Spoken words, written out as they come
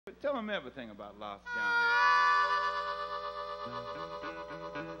Tell him everything about Lost John.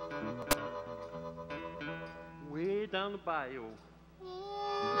 Way down the bayou.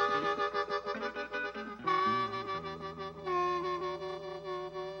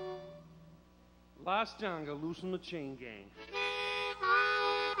 Lost John got loose in the chain gang.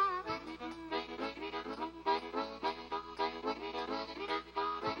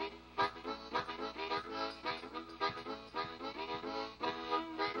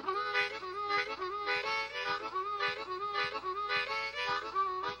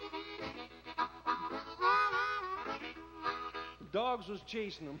 Dogs was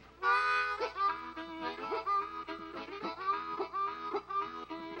chasing him.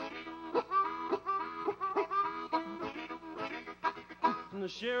 And the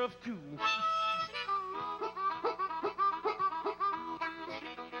sheriff too.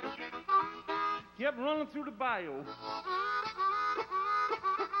 Kept running through the bayou.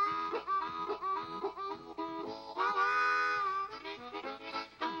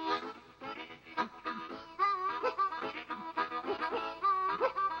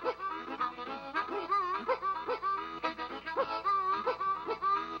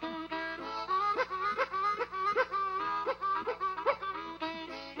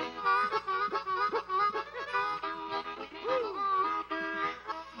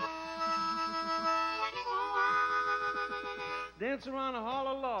 Dance around a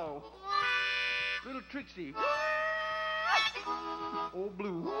hollow log. Little Trixie. Old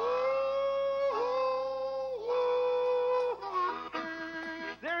Blue.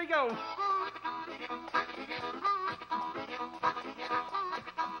 There he goes.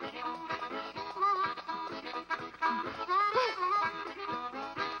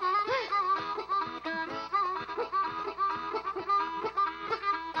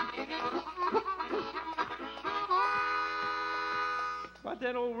 About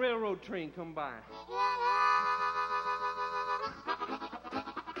that old railroad train come by.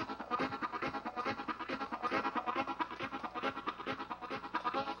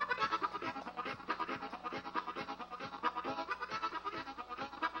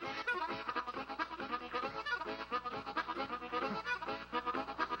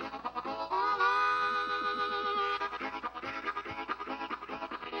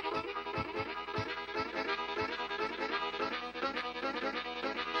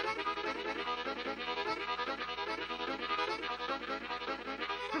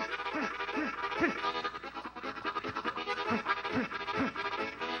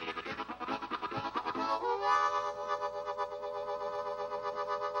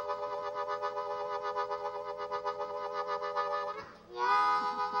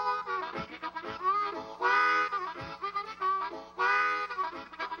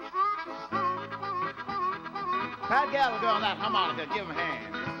 Pat Gallagher on that harmonica, give him a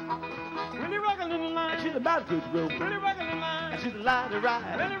hand. Really rockin' in the line. She's about to go. Really rockin' in the line. She's a line to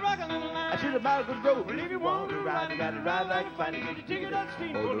ride. Really rockin' in the line. She's about to go. Well, if you want to ride, you got to ride like a fighter. Get your ticket up,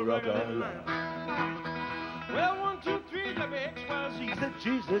 steam for the rockin' in the line. Well, 1, 2, 3, WXYZ. I said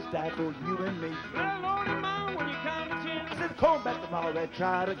Jesus died for you and me. Well, Lordy, mom, when you count to 10. I said come back tomorrow and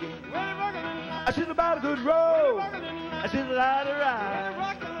try it again. Really rockin' in the line. I said about a good Really road. rockin' in the line. I said a line to Really ride.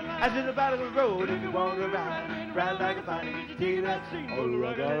 rockin' in the line. I said about a good road if you want to ride. Ride like a fighter. Get your ticket up, steam for the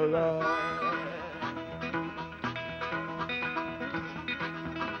rockin' in the line.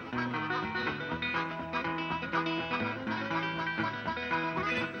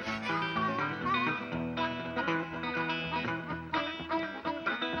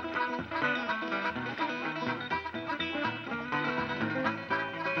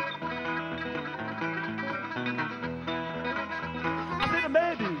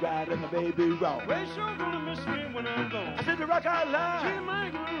 And the baby rock. Well, sure gonna miss me when I'm gone. I said the rock out She's a line.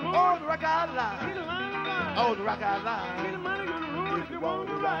 mighty good road. Oh, the rock out She's line. a line to ride. Oh, the rock out She's a line. mighty good road. If you want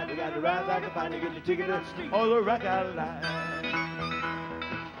to ride, you got to ride like a fighter. Get your ticket up. Oh, the rock out line.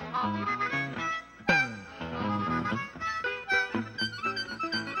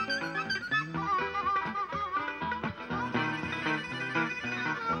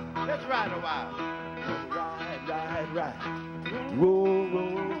 Let's ride a while. Ride, ride, ride. Roll,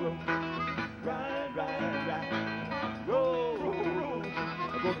 roll, roll. Ride, ride, ride. Roll, roll, roll.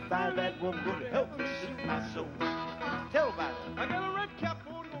 I'm gonna find that woman gonna help me soothe my soul. Tell about it. I got a red cap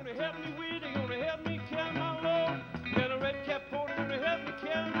for it, gonna help me with it, gonna help me carry my load. Got a red cap for it, gonna help me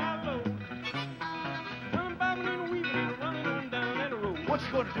carry my load. I'm bobbing and weaving and running on down that road. What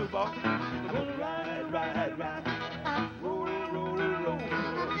you gonna do, boss? I'm gonna ride, ride, ride. Roll, roll, roll.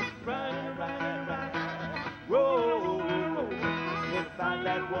 Ride, ride, ride. Roll, roll, roll. I'm gonna find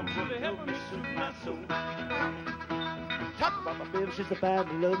that woman gonna help me soothe my soul. Talk about about my baby, she's bound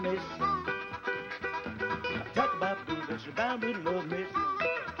to love me. Talk about my baby, she's bound to love me.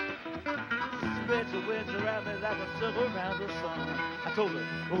 Spreads her wings around me like a circle around the sun. I told her,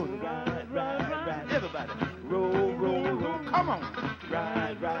 oh, ride, ride, ride, everybody, roll, roll, roll, come on,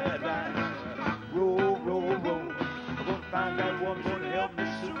 ride, ride, ride, roll, roll, roll. I'm gonna find that woman gonna help me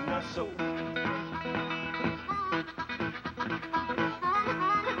soothe my soul.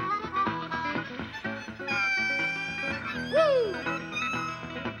 Woo!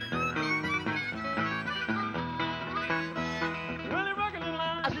 Really rockin' the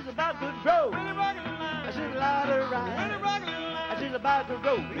line. I she's about to roll. Really rockin' the line. I she's a lot of ride. Really rockin' the line. I she's about to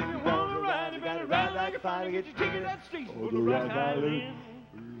roll. If you wanna ride, you better ride like a fire. Get your ticket at the station. Go to Rock Island.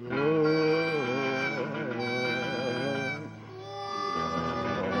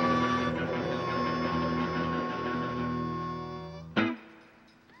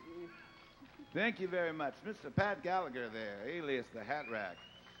 Thank you very much. Mr. Pat Gallagher there, alias the Hat Rack.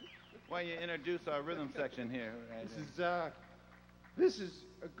 Why don't you introduce our rhythm section here? This is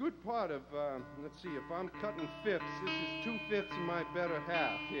a good part of, let's see, if I'm cutting fifths, this is 2/5 of my better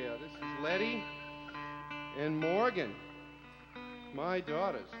half here. This is Letty and Morgan, my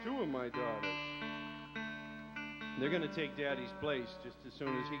daughters, 2 of my daughters. They're going to take Daddy's place just as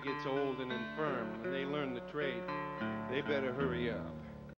soon as he gets old and infirm. When they learn the trade, they better hurry up.